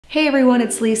Hey everyone,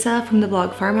 it's Lisa from the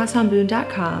blog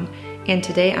farmhouseonboone.com, and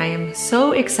today I am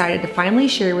so excited to finally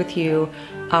share with you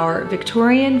our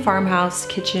Victorian farmhouse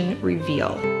kitchen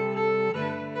reveal.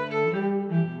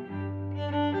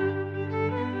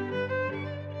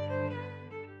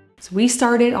 So we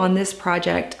started on this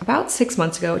project about 6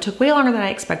 months ago. It took way longer than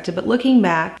I expected, but looking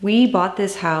back, we bought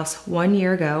this house 1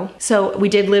 year ago. So we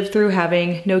did live through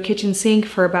having no kitchen sink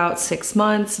for about 6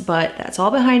 months, but that's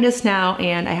all behind us now,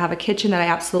 and I have a kitchen that I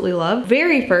absolutely love.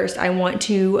 Very first, I want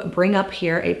to bring up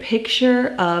here a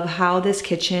picture of how this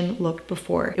kitchen looked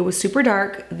before. It was super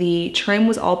dark. The trim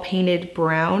was all painted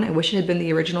brown. I wish it had been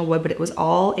the original wood, but it was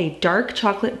all a dark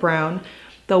chocolate brown.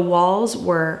 The walls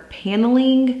were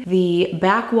paneling. The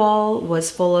back wall was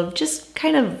full of just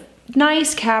kind of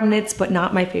nice cabinets, but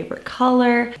not my favorite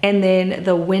color. And then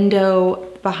the window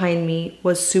behind me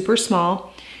was super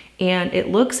small, and it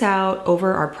looks out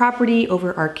over our property,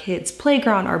 over our kids'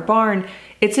 playground, our barn.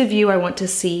 It's a view I want to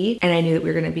see, and I knew that we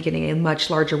were gonna be getting a much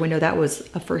larger window. That was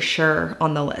a for sure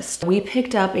on the list. We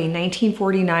picked up a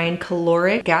 1949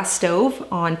 caloric gas stove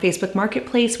on Facebook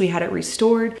Marketplace. We had it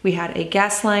restored. We had a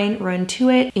gas line run to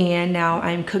it, and now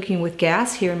I'm cooking with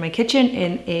gas here in my kitchen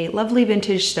in a lovely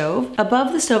vintage stove.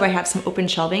 Above the stove, I have some open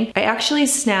shelving. I actually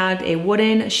snagged a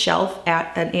wooden shelf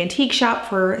at an antique shop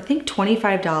for, I think,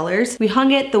 $25. We hung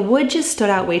it. The wood just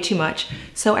stood out way too much,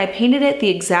 so I painted it the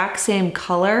exact same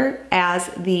color as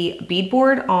the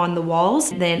beadboard on the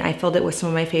walls. Then I filled it with some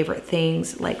of my favorite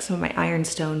things, like some of my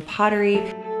ironstone pottery.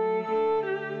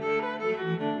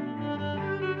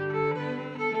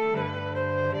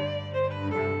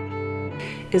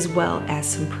 As well as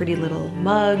some pretty little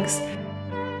mugs.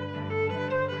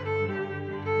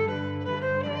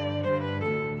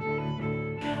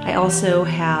 I also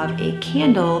have a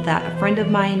candle that a friend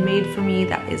of mine made for me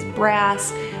that is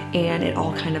brass, and it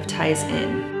all kind of ties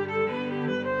in.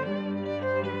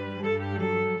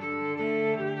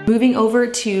 Moving over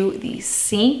to the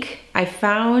sink, I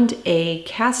found a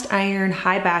cast iron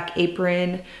high back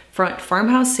apron front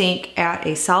farmhouse sink at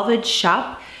a salvage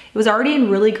shop. It was already in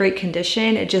really great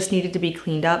condition. It just needed to be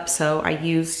cleaned up, so I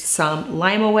used some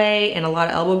lime away and a lot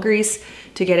of elbow grease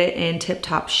to get it in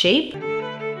tip-top shape.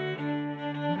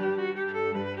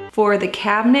 For the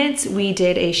cabinets, we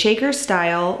did a shaker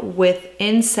style with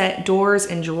inset doors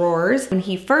and drawers. When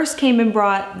he first came and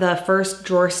brought the first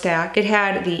drawer stack, it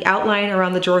had the outline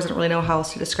around the drawers. I don't really know how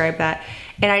else to describe that.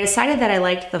 And I decided that I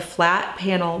liked the flat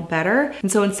panel better.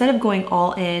 And so instead of going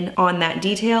all in on that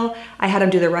detail, I had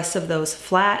him do the rest of those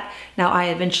flat. Now I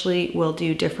eventually will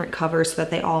do different covers so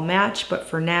that they all match, but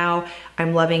for now,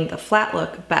 I'm loving the flat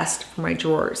look best for my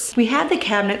drawers. We had the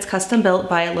cabinets custom built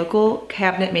by a local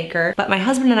cabinet maker, but my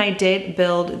husband and I did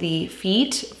build the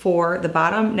feet for the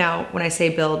bottom. Now, when I say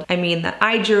build, I mean that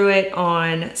I drew it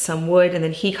on some wood and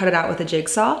then he cut it out with a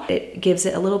jigsaw. It gives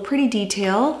it a little pretty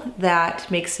detail that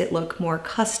makes it look more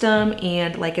custom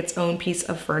and like its own piece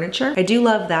of furniture. I do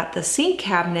love that the sink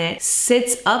cabinet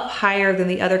sits up higher than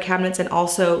the other cabinets and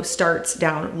also starts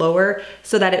down lower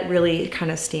so that it really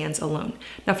kind of stands alone.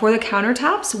 Now for the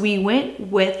countertops, we went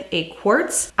with a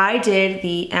quartz. I did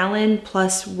the Allen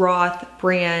Roth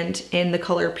brand in the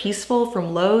color Peaceful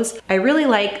from Lowe's. I really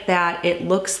like that it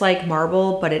looks like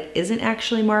marble, but it isn't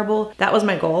actually marble. That was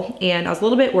my goal, and I was a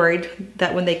little bit worried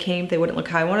that when they came, they wouldn't look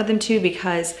how I wanted them to,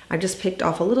 because I just picked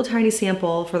off a little tiny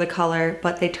sample for the color,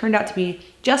 but they turned out to be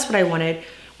just what I wanted.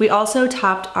 We also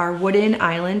topped our wooden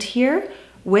island here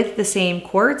with the same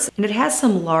quartz, and it has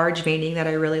some large veining that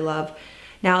I really love.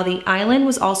 Now the island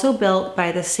was also built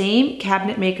by the same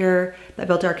cabinet maker that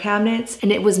built our cabinets,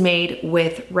 and it was made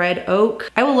with red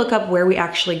oak. I will look up where we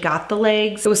actually got the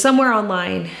legs. It was somewhere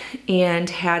online, and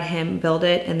had him build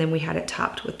it, and then we had it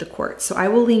topped with the quartz. So I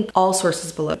will link all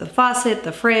sources below. The faucet,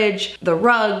 the fridge, the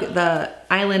rug, the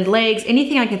island legs,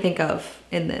 anything I can think of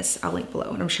in this, I'll link below,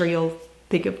 and I'm sure you'll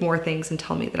think of more things and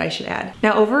tell me that I should add.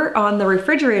 Now over on the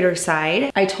refrigerator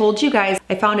side, I told you guys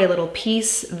I found a little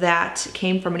piece that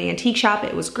came from an antique shop.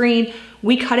 It was green.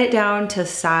 We cut it down to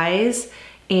size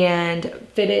and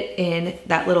fit it in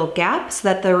that little gap so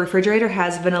that the refrigerator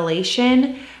has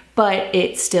ventilation, but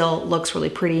it still looks really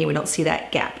pretty and we don't see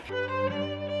that gap.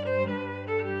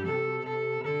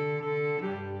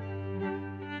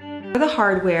 For the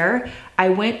hardware, I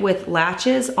went with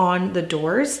latches on the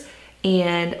doors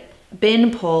and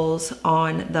bin pulls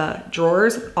on the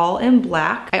drawers, all in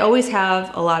black. I always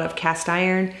have a lot of cast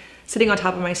iron sitting on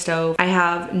top of my stove. I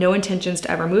have no intentions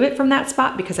to ever move it from that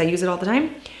spot because I use it all the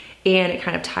time, and it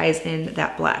kind of ties in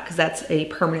that black because that's a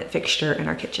permanent fixture in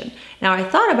our kitchen. Now I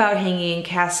thought about hanging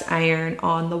cast iron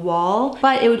on the wall,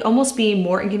 but it would almost be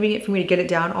more inconvenient for me to get it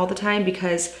down all the time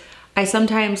because I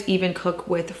sometimes even cook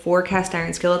with 4 cast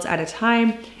iron skillets at a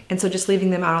time, and so just leaving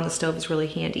them out on the stove is really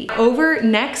handy. Over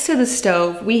next to the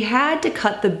stove, we had to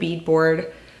cut the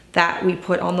beadboard that we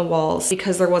put on the walls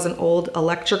because there was an old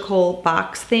electrical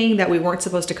box thing that we weren't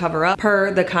supposed to cover up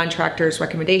per the contractor's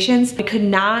recommendations. We could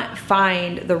not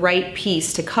find the right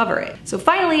piece to cover it. So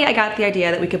finally I got the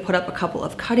idea that we could put up a couple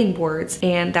of cutting boards,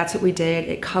 and that's what we did.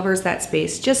 It covers that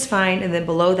space just fine, and then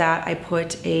below that I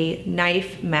put a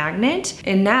knife magnet,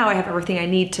 and now I have everything I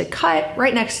need to cut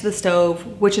right next to the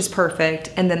stove, which is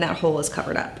perfect, and then that hole is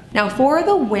covered up. Now for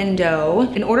the window,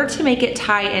 in order to make it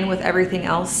tie in with everything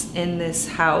else in this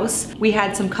house, we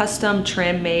had some custom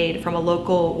trim made from a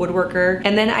local woodworker,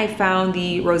 and then I found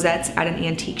the rosettes at an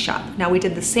antique shop. Now we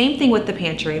did the same thing with the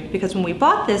pantry, because when we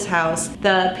bought this house,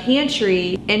 the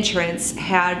pantry entrance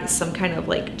had some kind of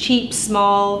like cheap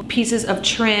small pieces of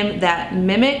trim that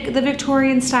mimic the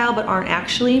Victorian style but aren't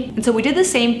actually. And so we did the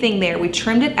same thing there. We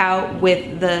trimmed it out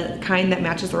with the kind that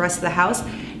matches the rest of the house.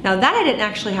 Now that I didn't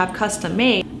actually have custom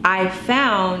made, I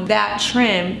found that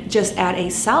trim just at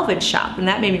a salvage shop, and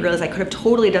that made me realize I could have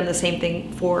totally done the same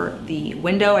thing for the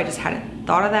window. I just hadn't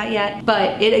thought of that yet,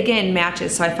 but it again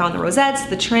matches. So I found the rosettes,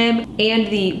 the trim, and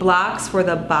the blocks for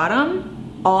the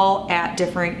bottom all at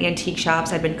different antique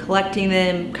shops. I've been collecting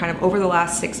them kind of over the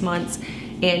last 6 months,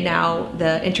 and now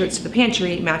the entrance to the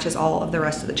pantry matches all of the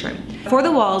rest of the trim. For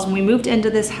the walls, when we moved into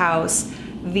this house,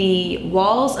 the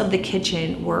walls of the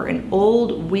kitchen were an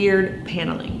old weird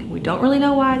paneling. We don't really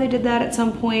know why they did that at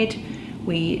some point.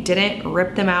 We didn't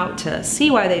rip them out to see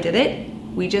why they did it.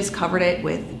 We just covered it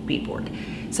with beadboard.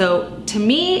 So to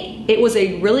me, it was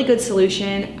a really good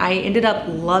solution. I ended up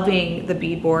loving the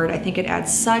beadboard. I think it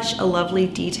adds such a lovely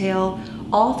detail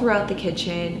all throughout the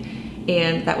kitchen,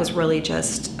 and that was really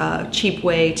just a cheap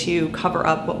way to cover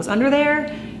up what was under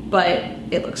there, but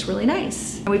it looks really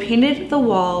nice. And we painted the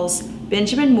walls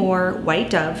Benjamin Moore White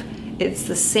Dove. It's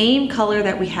the same color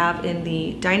that we have in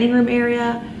the dining room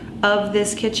area of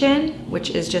this kitchen, which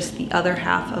is just the other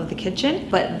half of the kitchen.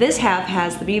 But this half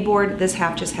has the beadboard, this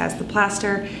half just has the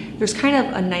plaster. There's kind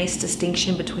of a nice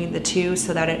distinction between the two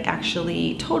so that it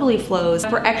actually totally flows.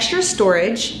 For extra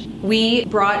storage, we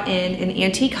brought in an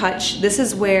antique hutch. This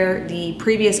is where the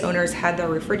previous owners had their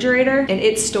refrigerator, and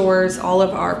it stores all of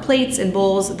our plates and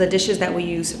bowls, the dishes that we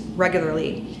use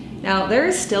regularly. Now there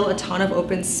is still a ton of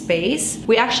open space.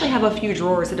 We actually have a few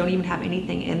drawers that don't even have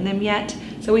anything in them yet.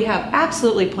 So we have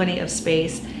absolutely plenty of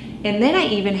space. And then I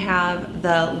even have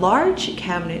the large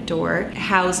cabinet door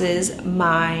houses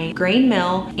my grain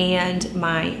mill and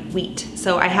my wheat.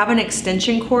 So I have an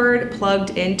extension cord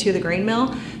plugged into the grain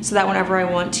mill so that whenever I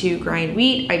want to grind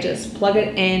wheat, I just plug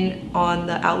it in on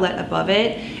the outlet above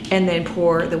it and then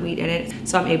pour the wheat in it.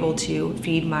 So I'm able to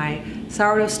feed my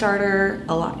sourdough starter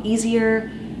a lot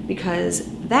easier, because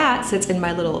that sits in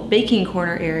my little baking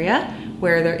corner area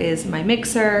where there is my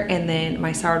mixer and then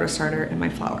my sourdough starter and my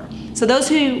flour. So those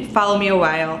who follow me a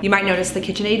while, you might notice the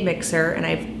KitchenAid mixer, and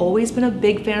I've always been a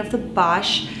big fan of the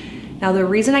Bosch. Now the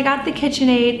reason I got the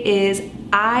KitchenAid is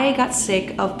I got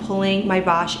sick of pulling my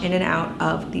Bosch in and out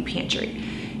of the pantry.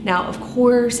 Now of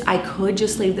course I could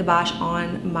just leave the Bosch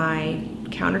on my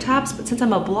countertops, but since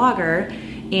I'm a blogger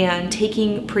and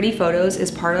taking pretty photos is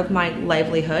part of my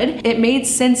livelihood, it made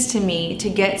sense to me to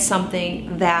get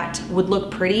something that would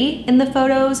look pretty in the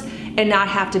photos and not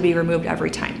have to be removed every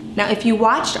time. Now, if you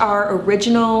watched our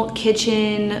original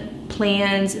kitchen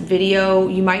plans video,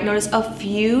 you might notice a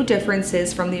few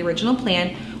differences from the original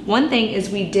plan. One thing is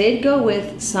we did go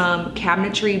with some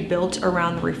cabinetry built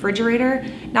around the refrigerator.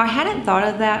 Now, I hadn't thought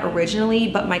of that originally,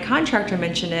 but my contractor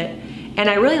mentioned it. And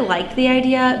I really liked the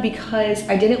idea because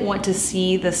I didn't want to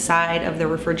see the side of the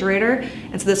refrigerator.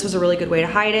 And so this was a really good way to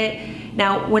hide it.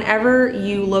 Now, whenever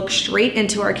you look straight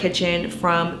into our kitchen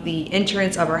from the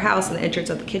entrance of our house and the entrance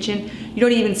of the kitchen, you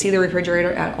don't even see the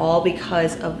refrigerator at all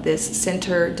because of this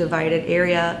center divided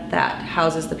area that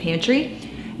houses the pantry.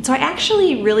 And so I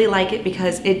actually really like it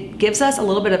because it gives us a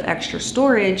little bit of extra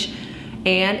storage,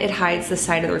 and it hides the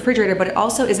side of the refrigerator, but it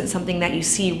also isn't something that you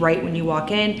see right when you walk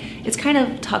in. It's kind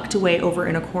of tucked away over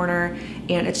in a corner,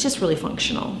 and it's just really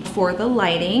functional. For the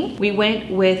lighting, we went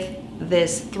with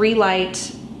this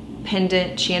 3-light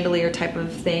pendant chandelier type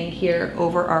of thing here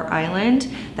over our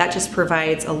island. That just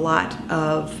provides a lot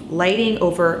of lighting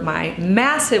over my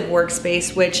massive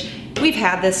workspace, which we've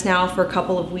had this now for a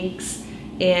couple of weeks,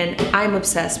 and I'm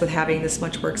obsessed with having this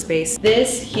much workspace.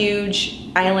 This huge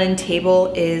island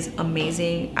table is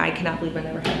amazing. I cannot believe I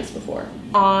never had this before.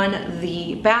 On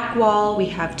the back wall, we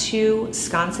have 2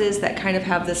 sconces that kind of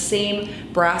have the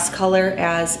same brass color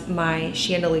as my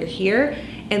chandelier here.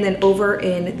 And then over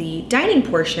in the dining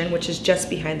portion, which is just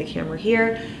behind the camera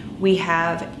here, we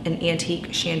have an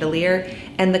antique chandelier,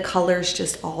 and the colors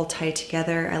just all tie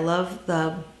together. I love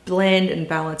the blend and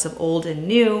balance of old and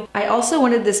new. I also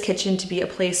wanted this kitchen to be a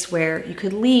place where you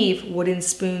could leave wooden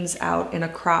spoons out in a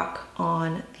crock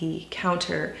on the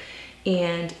counter,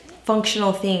 and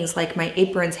functional things like my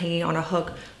aprons hanging on a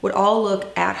hook would all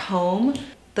look at home.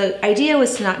 The idea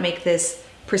was to not make this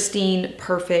pristine,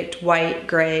 perfect, white,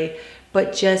 gray,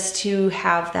 but just to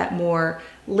have that more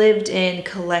lived in,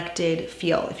 collected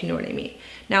feel, if you know what I mean.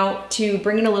 Now, to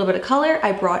bring in a little bit of color,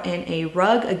 I brought in a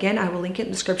rug. Again, I will link it in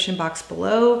the description box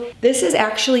below. This is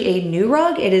actually a new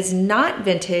rug. It is not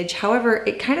vintage. However,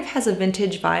 it kind of has a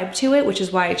vintage vibe to it, which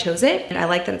is why I chose it. And I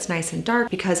like that it's nice and dark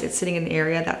because it's sitting in an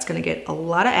area that's gonna get a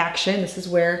lot of action. This is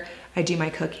where I do my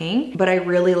cooking, but I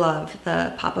really love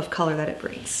the pop of color that it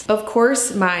brings. Of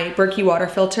course, my Berkey water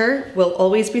filter will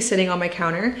always be sitting on my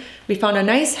counter. We found a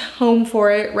nice home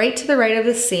for it right to the right of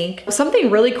the sink. Something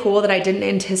really cool that I didn't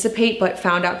anticipate but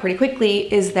found out pretty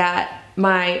quickly is that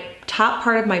my top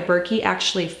part of my Berkey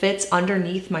actually fits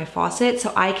underneath my faucet,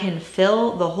 so I can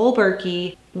fill the whole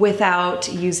Berkey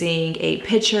without using a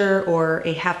pitcher or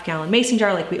a half-gallon mason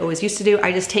jar like we always used to do.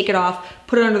 I just take it off,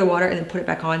 put it under the water, and then put it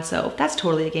back on, so that's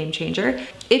totally a game changer.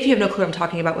 If you have no clue what I'm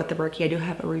talking about with the Berkey, I do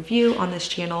have a review on this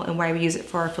channel and why we use it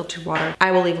for our filtered water.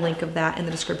 I will leave a link of that in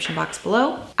the description box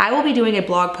below. I will be doing a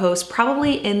blog post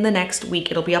probably in the next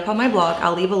week. It'll be up on my blog.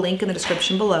 I'll leave a link in the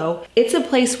description below. It's a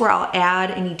place where I'll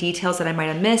add any details that I might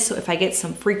have missed, so if I get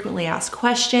some frequently asked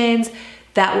questions,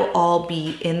 that will all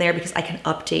be in there because I can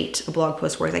update a blog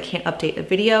post, whereas I can't update a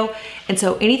video. And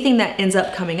so anything that ends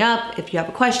up coming up, if you have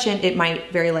a question, it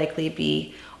might very likely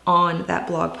be on that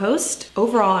blog post.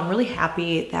 Overall, I'm really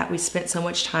happy that we spent so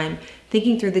much time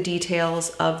thinking through the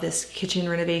details of this kitchen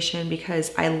renovation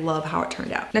because I love how it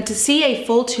turned out. Now, to see a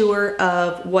full tour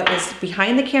of what is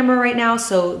behind the camera right now,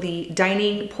 so the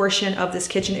dining portion of this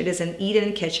kitchen, it is an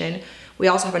eat-in kitchen. We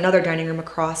also have another dining room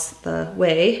across the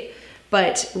way.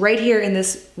 But right here in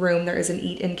this room, there is an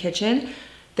eat-in kitchen.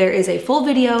 There is a full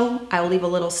video. I will leave a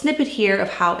little snippet here of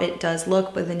how it does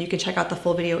look, but then you can check out the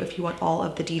full video if you want all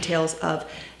of the details of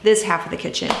this half of the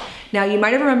kitchen. Now, you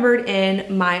might have remembered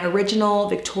in my original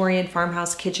Victorian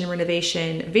farmhouse kitchen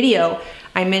renovation video,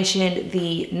 I mentioned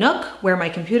the nook where my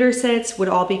computer sits would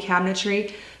all be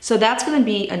cabinetry. So that's gonna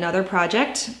be another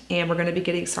project, and we're gonna be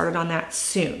getting started on that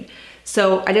soon.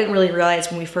 So I didn't really realize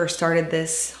when we first started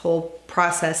this whole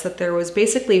process that there was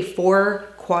basically 4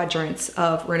 quadrants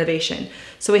of renovation.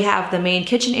 So we have the main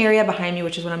kitchen area behind me,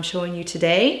 which is what I'm showing you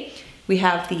today. We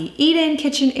have the eat-in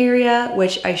kitchen area,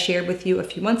 which I shared with you a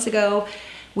few months ago.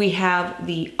 We have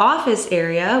the office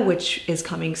area, which is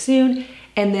coming soon.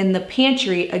 And then the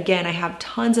pantry, again, I have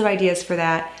tons of ideas for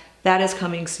that. That is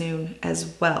coming soon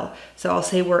as well. So I'll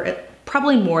say we're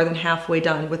probably more than halfway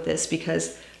done with this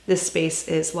because this space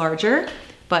is larger,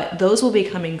 but those will be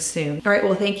coming soon. All right,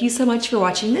 well, thank you so much for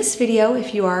watching this video.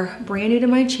 If you are brand new to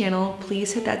my channel,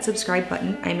 please hit that subscribe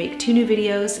button. I make 2 new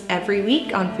videos every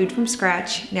week on food from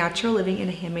scratch, natural living in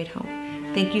a handmade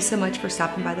home. Thank you so much for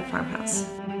stopping by the farmhouse.